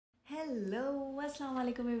Hello, Assalamu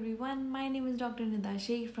alaikum everyone. My name is Dr. Nida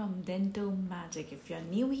Sheikh from Dento Magic. If you're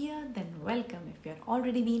new here, then welcome. If you're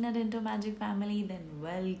already been a Dento Magic family, then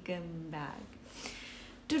welcome back.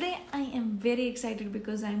 Today I am very excited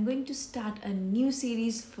because I'm going to start a new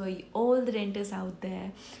series for all the dentists out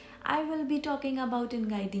there. I will be talking about and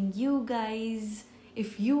guiding you guys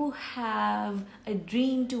if you have a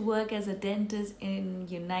dream to work as a dentist in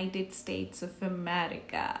United States of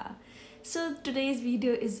America. So today's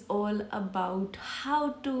video is all about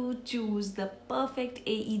how to choose the perfect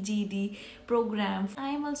AEGD program. I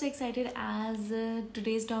am also excited as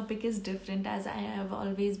today's topic is different, as I have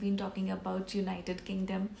always been talking about United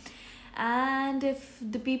Kingdom. And if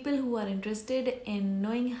the people who are interested in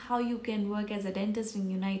knowing how you can work as a dentist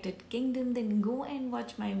in United Kingdom, then go and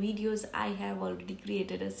watch my videos. I have already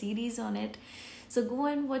created a series on it, so go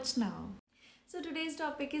and watch now. So today's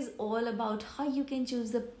topic is all about how you can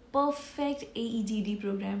choose the perfect AEGD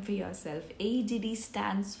program for yourself. AEGD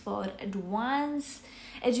stands for Advanced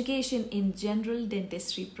Education in General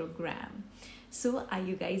Dentistry Program. So are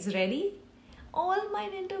you guys ready? All my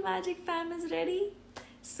Dento Magic fam is ready?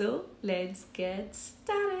 So let's get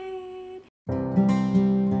started.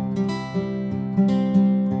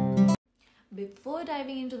 Before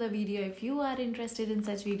diving into the video, if you are interested in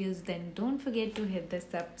such videos, then don't forget to hit the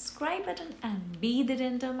subscribe button and be the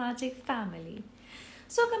Dento Magic family.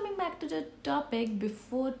 So coming back to the topic,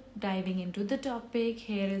 before diving into the topic,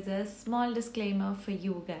 here is a small disclaimer for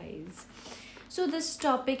you guys. So this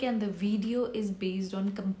topic and the video is based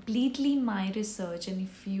on completely my research, and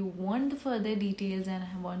if you want further details and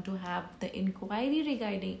want to have the inquiry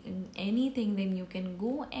regarding anything, then you can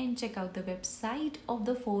go and check out the website of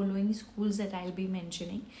the following schools that I'll be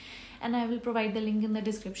mentioning, and I will provide the link in the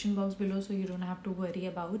description box below, so you don't have to worry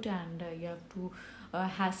about and you have to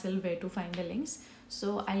hassle where to find the links.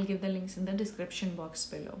 So I'll give the links in the description box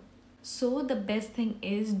below. So the best thing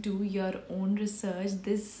is do your own research.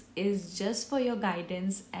 This is just for your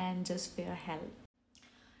guidance and just for your help.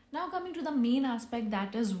 Now coming to the main aspect,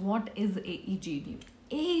 that is what is AEGD.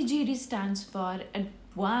 AEGD stands for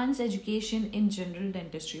Advanced Education in General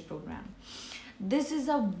Dentistry Program. This is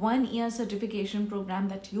a 1-year certification program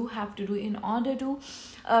that you have to do in order to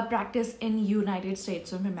practice in United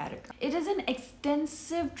States of America. It is an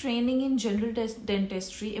extensive training in general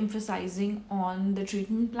dentistry, emphasizing on the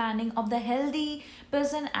treatment planning of the healthy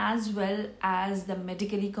person as well as the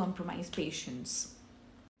medically compromised patients.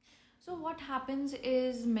 So what happens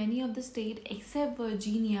is many of the states except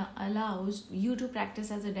Virginia allows you to practice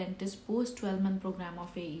as a dentist post 12-month program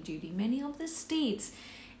of AEGD. Many of the states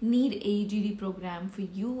need AEGD program for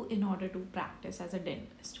you in order to practice as a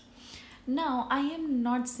dentist. Now, I am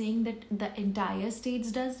not saying that the entire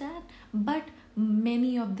states does that, but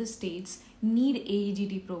many of the states need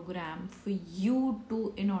AEGD program for you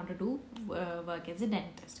to in order to work as a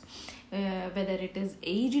dentist, whether it is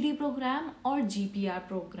AEGD program or GPR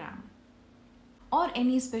program or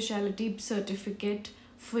any specialty certificate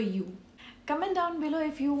for you. Comment down below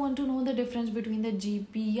if you want to know the difference between the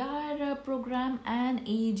GPR program and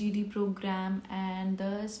AEGD program and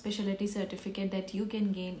the specialty certificate that you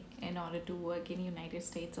can gain in order to work in United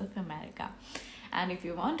States of America. And if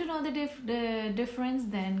you want to know the difference,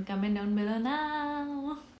 then comment down below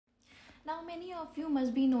now. Now many of you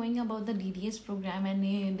must be knowing about the DDS program and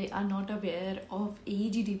they are not aware of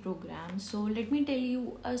AEGD program. So let me tell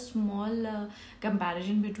you a small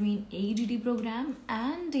comparison between AEGD program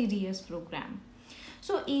and DDS program.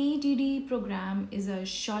 So AEGD program is a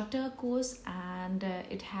shorter course and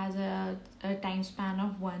it has a time span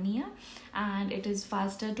of 1 year, and it is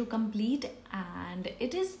faster to complete and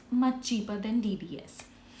it is much cheaper than DDS.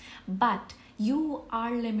 But you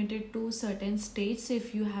are limited to certain states.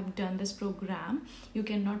 If you have done this program, you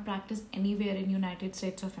cannot practice anywhere in United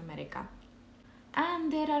States of America.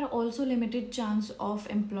 And there are also limited chance of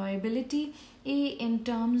employability in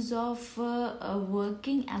terms of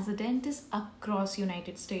working as a dentist across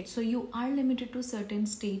United States. So you are limited to certain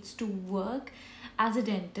states to work as a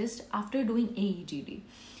dentist after doing AEGD.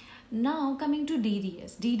 Now coming to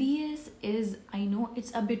DDS. DDS is, I know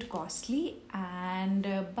it's a bit costly, and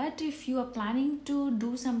but if you are planning to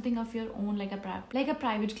do something of your own like a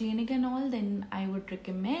private clinic and all, then I would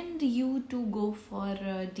recommend you to go for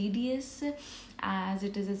DDS, as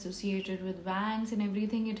it is associated with banks and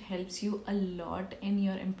everything. It helps you a lot in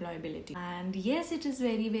your employability, and yes, it is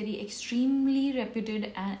very extremely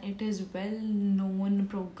reputed and it is well known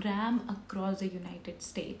program across the United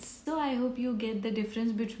States. So I hope you get the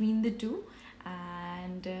difference between the two,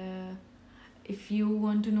 and if you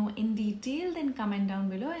want to know in detail, then comment down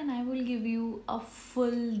below and I will give you a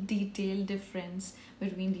full detailed difference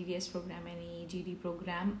between DDS program and AEGD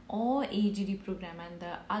program or AEGD program and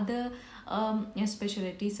the other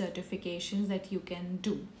specialty certifications that you can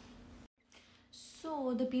do.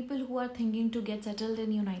 So the people who are thinking to get settled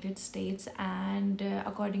in United States, and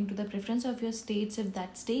according to the preference of your states, if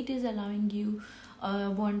that state is allowing you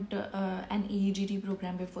want an AEGD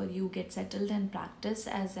program before you get settled and practice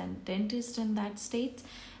as a dentist in that state,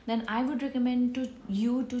 then I would recommend to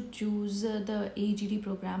you to choose the AEGD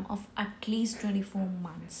program of at least 24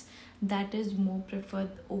 months. That is more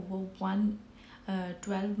preferred over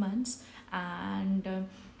 12 months, and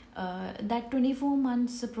that 24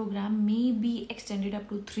 months program may be extended up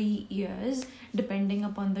to 3 years depending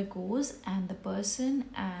upon the course and the person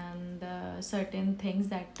and certain things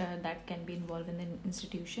that can be involved in the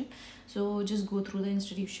institution. So just go through the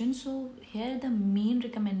institution. So here the main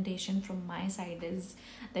recommendation from my side is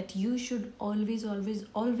that you should always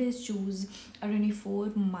choose a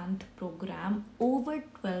 24-month program over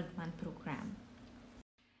 12-month program.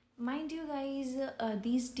 Mind you guys,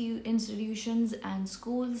 these institutions and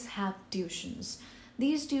schools have tuitions.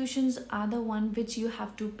 These tuitions are the one which you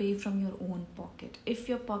have to pay from your own pocket. If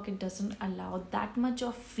your pocket doesn't allow that much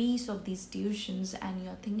of fees of these tuitions and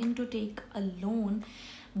you're thinking to take a loan,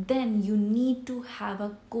 then you need to have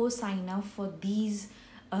a co-signer for these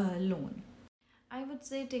loan. I would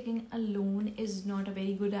say taking a loan is not a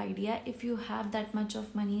very good idea. If you have that much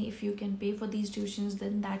of money, if you can pay for these tuitions,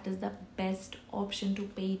 then that is the best option to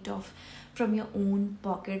pay it off from your own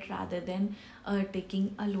pocket rather than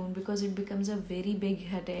taking a loan, because it becomes a very big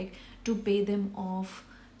headache to pay them off.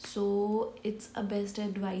 So it's a best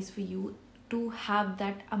advice for you to have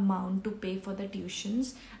that amount to pay for the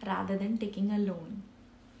tuitions rather than taking a loan.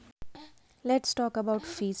 Let's talk about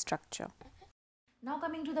fee structure. Now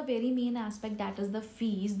coming to the very main aspect, that is the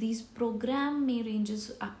fees. These program may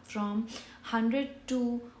ranges up from 100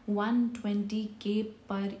 to 120k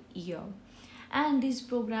per year, and these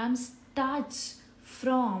programs starts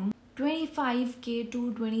from 25k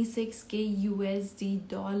to 26k USD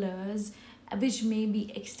dollars, which may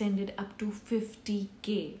be extended up to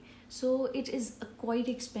 50k. So it is a quite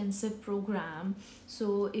expensive program.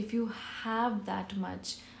 So if you have that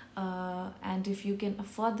much and if you can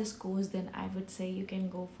afford this course, then I would say you can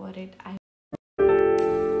go for it. I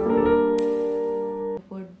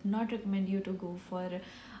would not recommend you to go for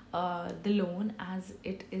the loan, as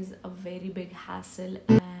it is a very big hassle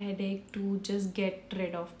and headache to just get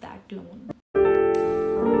rid of that loan.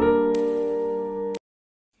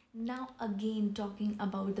 Now again, talking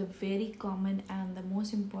about the very common and the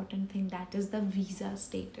most important thing, that is the visa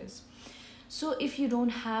status. So if you don't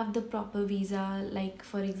have the proper visa, like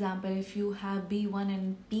for example, if you have B1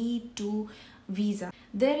 and B2 visa,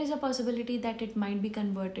 there is a possibility that it might be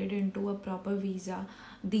converted into a proper visa.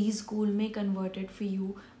 These school may convert it for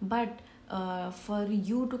you, but for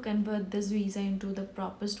you to convert this visa into the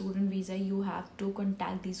proper student visa, you have to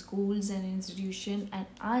contact the schools and institution and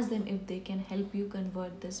ask them if they can help you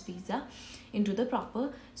convert this visa into the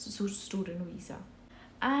proper student visa.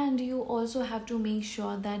 And you also have to make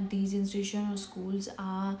sure that these institutions or schools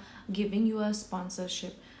are giving you a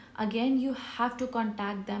sponsorship. Again, you have to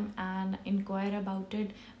contact them and inquire about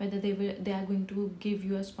it, whether they are going to give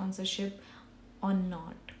you a sponsorship or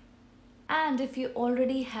not. And if you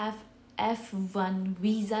already have F1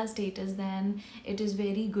 visa status, then it is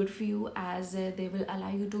very good for you, as they will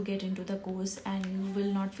allow you to get into the course and you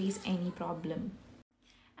will not face any problem.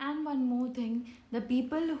 And one more thing, the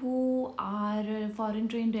people who are foreign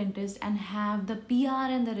trained dentists and have the PR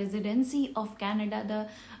and the residency of Canada,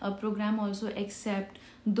 the program also accept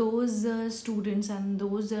those students and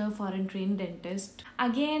those foreign trained dentists.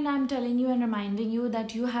 Again, I'm telling you and reminding you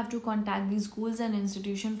that you have to contact these schools and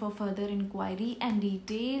institutions for further inquiry and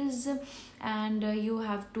details, and you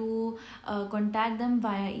have to contact them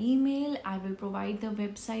via email. I will provide the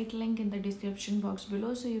website link in the description box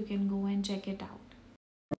below, so you can go and check it out.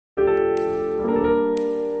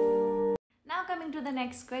 Coming to the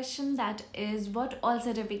next question, that is what all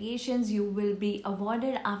certifications you will be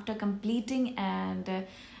awarded after completing and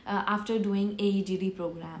after doing AEGD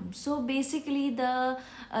program. So basically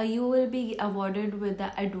you will be awarded with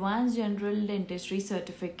the Advanced General Dentistry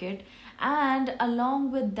certificate, and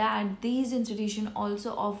along with that, these institutions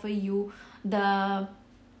also offer you the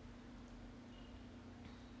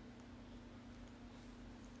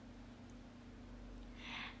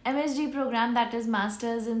MSD program, that is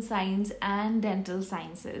Masters in Science and Dental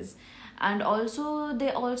Sciences. And also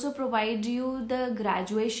they also provide you the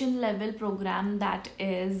graduation level program, that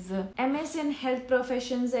is MS in Health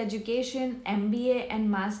Professions Education, MBA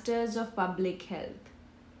and Masters of Public Health.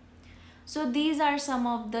 So these are some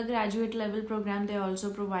of the graduate level program they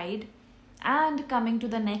also provide. And coming to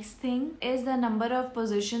the next thing is the number of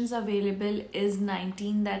positions available is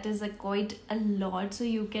 19. That is quite a lot, so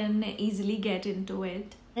you can easily get into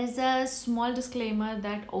it. There's a small disclaimer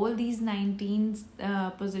that all these 19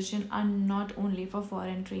 positions are not only for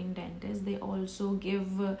foreign trained dentists, they also give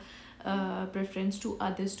preference to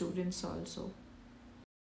other students also.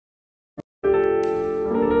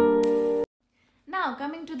 Now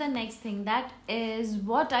coming to the next thing, that is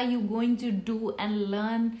what are you going to do and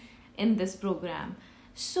learn in this program.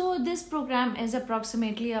 So this program is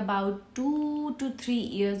approximately about 2 to 3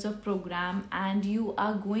 years of program, and you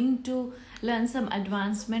are going to learn some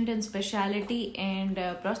advancement in specialty in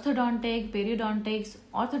prosthodontic, periodontics,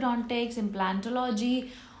 orthodontics, implantology,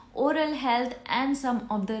 oral health, and some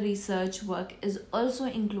of the research work is also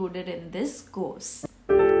included in this course.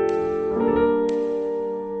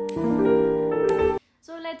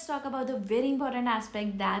 Let's talk about the very important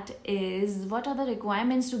aspect, that is what are the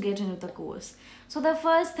requirements to get into the course. So the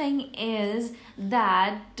first thing is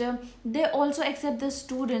that they also accept the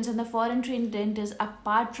students and the foreign trained dentists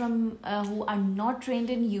apart from who are not trained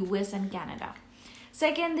in US and Canada.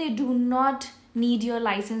 Second, they do not need your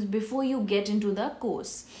license before you get into the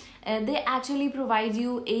course. They actually provide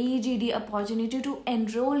you AEGD opportunity to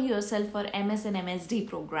enroll yourself for MS and MSD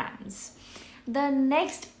programs. The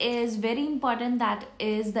next is very important, that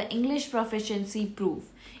is the English proficiency proof.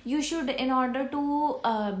 You should, in order to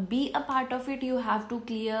be a part of it, you have to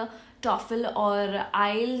clear TOEFL or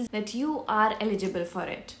IELTS, that you are eligible for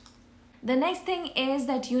it. The next thing is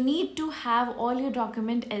that you need to have all your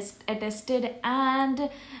documents attested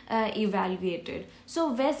and evaluated.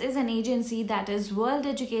 So WES is an agency, that is World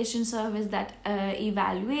Education Service, that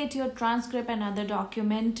evaluate your transcript and other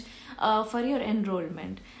document for your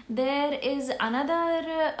enrollment. There is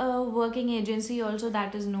another working agency also,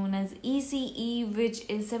 that is known as ECE, which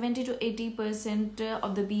is 70 to 80%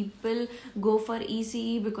 of the people go for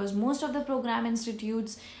ECE, because most of the program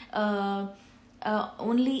institutes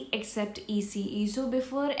only accept ECE. So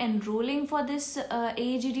before enrolling for this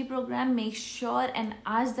AEGD program, make sure and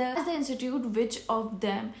ask the institute which of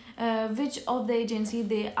the agency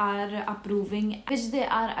they are approving, which they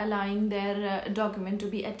are allowing their document to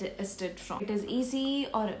be attested from. It is ECE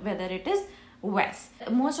or whether it is WES.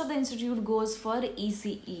 Most of the institute goes for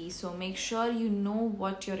ECE, so make sure you know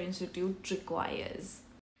what your institute requires.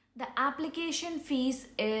 The application fees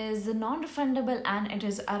is non-refundable and it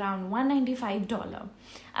is around $195.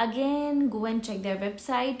 Again, go and check their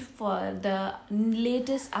website for the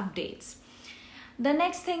latest updates. The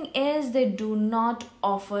next thing is they do not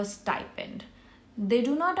offer stipend. They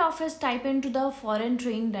do not offer stipend to the foreign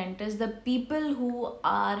trained dentists. The people who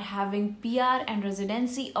are having PR and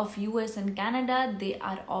residency of US and Canada, they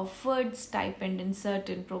are offered stipend in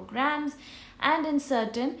certain programs and in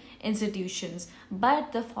certain institutions,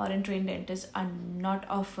 but the foreign trained dentists are not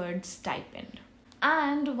offered stipend.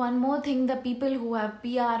 And one more thing, the people who have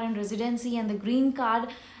PR and residency and the green card,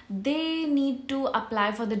 they need to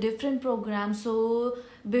apply for the different programs. So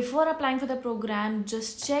before applying for the program,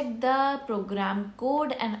 just check the program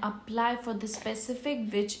code and apply for the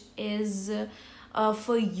specific which is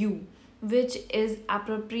for you, which is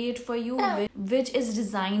appropriate for you, which is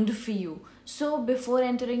designed for you. So before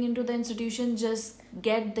entering into the institution, just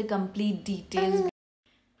get the complete details.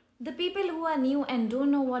 The people who are new and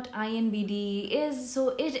don't know what INBD is, so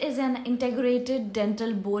it is an integrated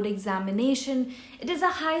dental board examination. It is a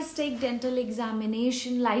high-stake dental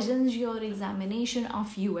examination, licensure examination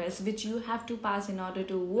of US, which you have to pass in order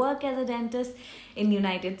to work as a dentist in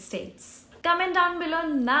United States. Comment down below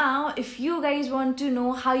now if you guys want to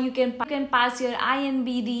know how you can pass your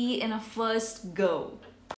INBD in a first go.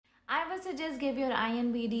 I would suggest give your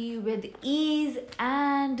INBD with ease,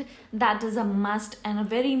 and that is a must and a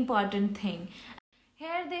very important thing.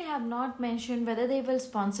 Here they have not mentioned whether they will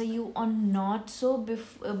sponsor you or not,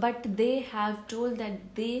 but they have told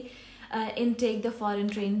that they intake the foreign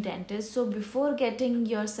trained dentists. So before getting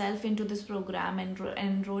yourself into this program and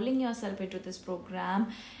enrolling yourself into this program,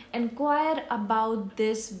 inquire about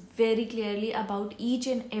this very clearly, about each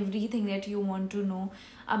and everything that you want to know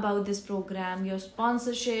about this program, your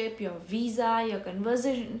sponsorship, your visa, your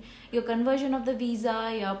conversion of the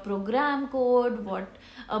visa, your program code, what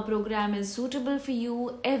a program is suitable for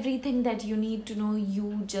you, everything that you need to know.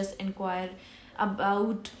 You just inquire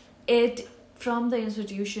about it from the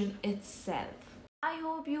institution itself. I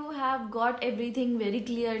hope you have got everything very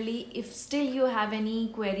clearly. If still you have any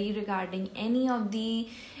query regarding any of the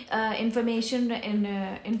information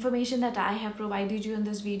that I have provided you in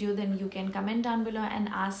this video, then you can comment down below and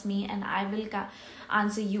ask me, and I will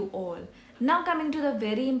answer you all. Now coming to the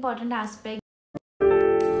very important aspect,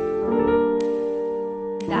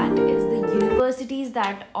 that is the universities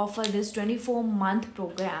that offer this 24-month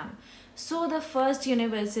program. So the first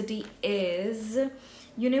university is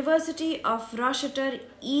University of Rochester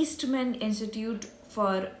Eastman Institute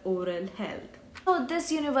for Oral Health. So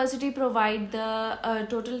this university provides the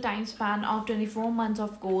total time span of 24 months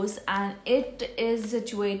of course, and it is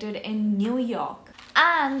situated in New York.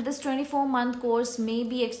 And this 24-month course may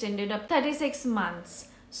be extended up 36 months.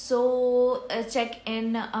 So check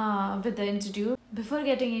in with the institute before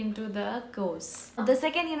getting into the course. The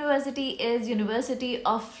second university is University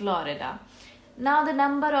of Florida. Now the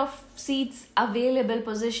number of seats available,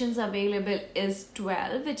 positions available is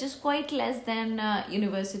 12, which is quite less than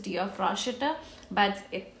University of Rochester, but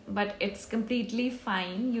it's completely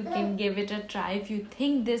fine. You can give it a try if you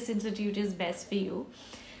think this institute is best for you.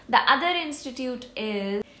 The other institute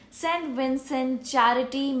is St. Vincent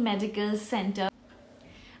Charity Medical Center,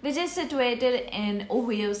 which is situated in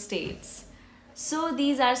Ohio States. So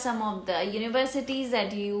these are some of the universities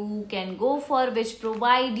that you can go for, which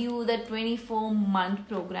provide you the 24-month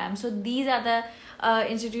program. So these are the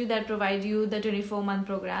institutes that provide you the 24-month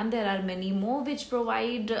program. There are many more which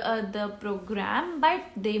provide the program, but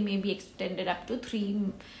they may be extended up to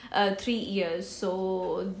 3 years.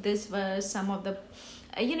 So this was some of the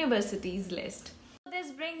universities list.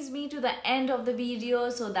 This brings me to the end of the video.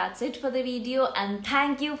 So that's it for the video, and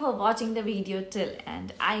thank you for watching the video till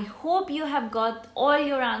end. I hope you have got all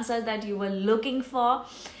your answers that you were looking for,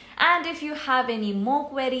 and if you have any more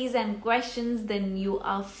queries and questions, then you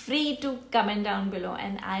are free to comment down below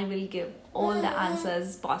and I will give all the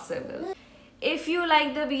answers possible. If you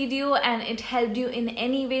like the video and it helped you in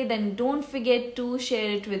any way, then don't forget to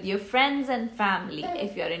share it with your friends and family.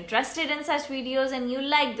 If you're interested in such videos and you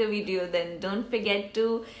like the video, then don't forget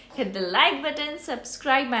to hit the like button,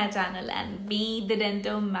 subscribe my channel, and be the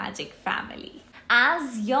Dento Magic family.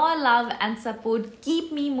 As your love and support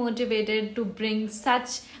keep me motivated to bring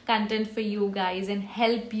such content for you guys and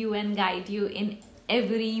help you and guide you in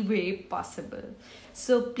every way possible.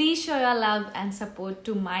 So please show your love and support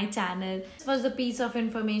to my channel. This was a piece of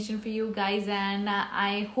information for you guys, and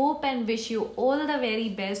I hope and wish you all the very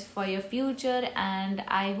best for your future, and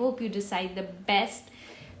I hope you decide the best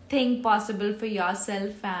thing possible for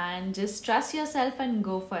yourself, and just trust yourself and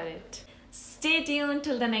go for it. Stay tuned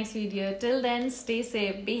till the next video. Till then, stay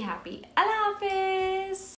safe, be happy. Allah Hafiz.